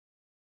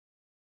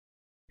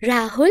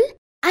Rahul,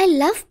 I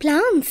love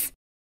plants.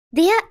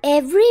 They are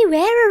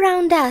everywhere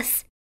around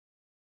us.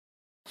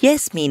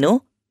 Yes,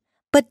 Meenu.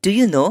 But do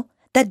you know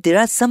that there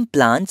are some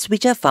plants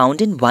which are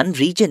found in one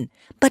region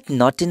but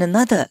not in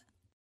another?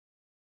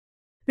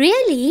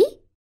 Really?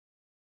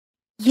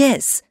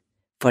 Yes.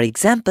 For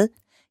example,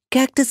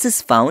 cactus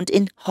is found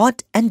in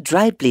hot and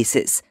dry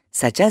places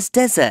such as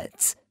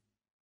deserts.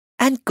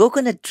 And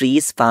coconut tree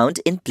is found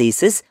in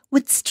places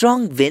with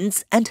strong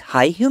winds and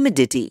high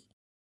humidity.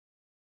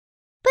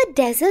 But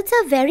deserts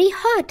are very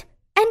hot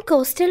and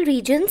coastal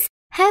regions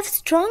have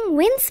strong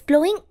winds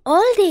blowing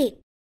all day.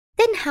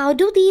 Then how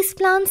do these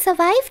plants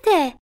survive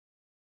there?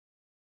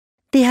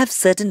 They have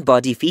certain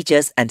body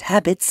features and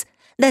habits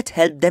that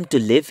help them to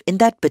live in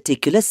that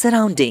particular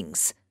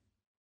surroundings.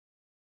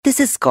 This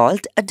is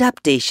called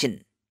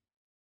adaptation.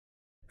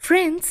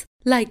 Friends,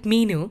 like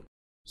Meenu,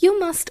 you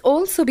must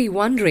also be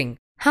wondering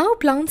how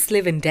plants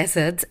live in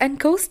deserts and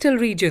coastal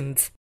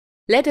regions.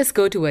 Let us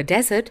go to a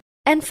desert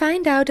and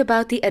find out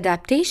about the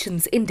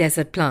adaptations in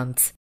desert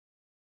plants.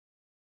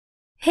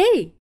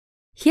 Hey,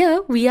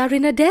 here we are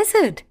in a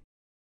desert.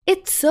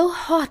 It's so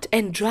hot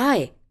and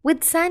dry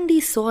with sandy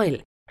soil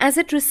as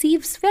it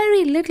receives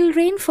very little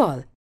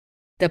rainfall.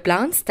 The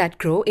plants that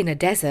grow in a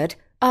desert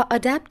are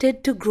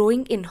adapted to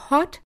growing in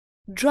hot,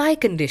 dry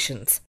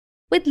conditions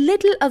with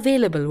little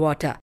available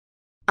water.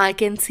 I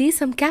can see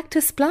some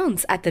cactus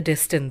plants at the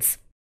distance.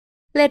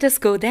 Let us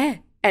go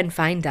there and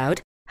find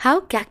out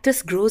how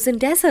cactus grows in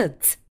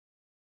deserts.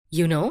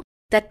 You know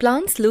that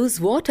plants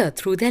lose water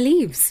through their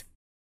leaves.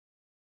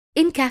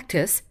 In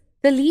cactus,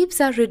 the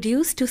leaves are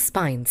reduced to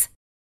spines,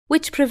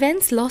 which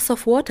prevents loss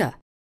of water.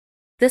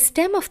 The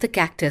stem of the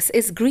cactus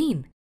is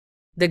green.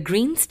 The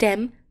green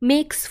stem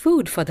makes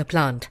food for the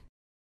plant.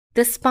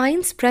 The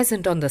spines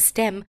present on the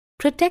stem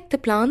protect the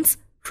plants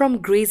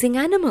from grazing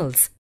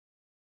animals.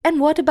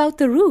 And what about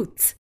the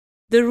roots?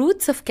 The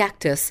roots of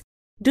cactus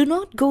do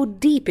not go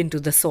deep into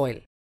the soil.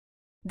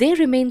 They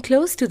remain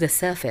close to the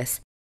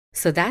surface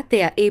so that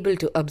they are able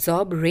to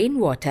absorb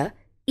rainwater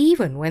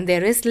even when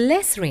there is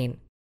less rain.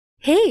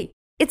 Hey,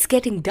 it's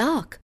getting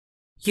dark.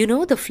 You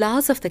know the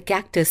flowers of the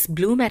cactus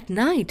bloom at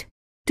night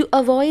to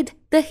avoid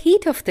the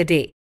heat of the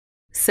day.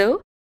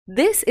 So,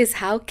 this is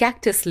how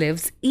cactus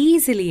lives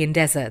easily in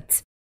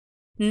deserts.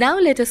 Now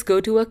let us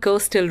go to a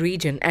coastal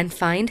region and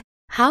find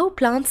how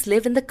plants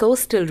live in the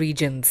coastal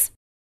regions.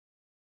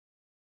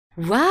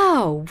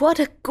 Wow, what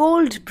a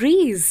cold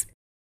breeze!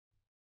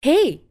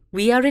 Hey,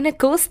 we are in a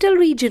coastal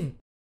region.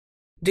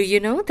 Do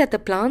you know that the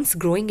plants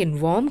growing in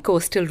warm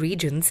coastal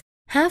regions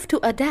have to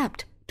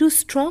adapt to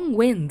strong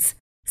winds,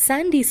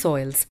 sandy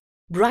soils,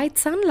 bright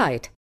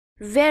sunlight,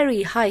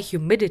 very high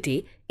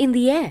humidity in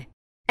the air,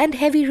 and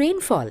heavy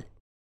rainfall?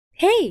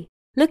 Hey,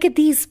 look at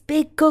these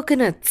big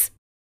coconuts.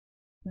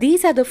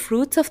 These are the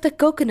fruits of the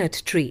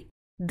coconut tree.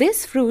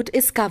 This fruit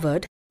is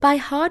covered by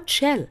hard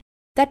shell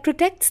that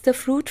protects the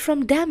fruit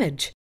from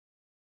damage.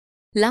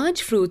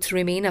 Large fruits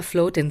remain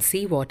afloat in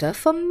seawater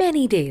for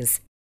many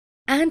days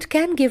and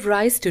can give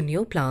rise to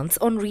new plants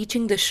on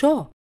reaching the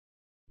shore.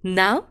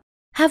 Now,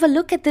 have a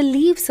look at the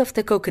leaves of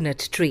the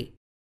coconut tree.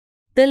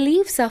 The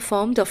leaves are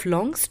formed of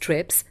long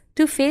strips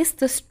to face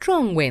the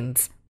strong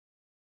winds.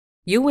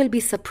 You will be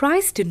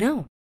surprised to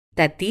know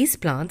that these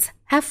plants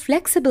have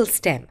flexible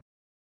stem.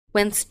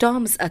 When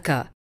storms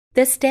occur,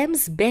 the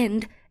stems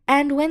bend,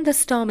 and when the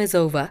storm is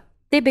over,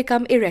 they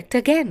become erect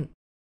again.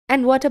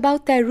 And what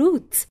about their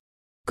roots?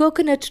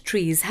 Coconut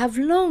trees have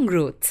long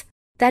roots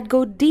that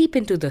go deep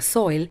into the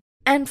soil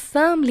and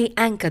firmly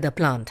anchor the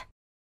plant.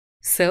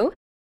 So,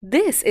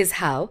 this is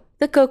how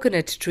the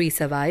coconut tree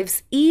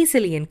survives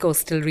easily in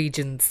coastal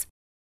regions.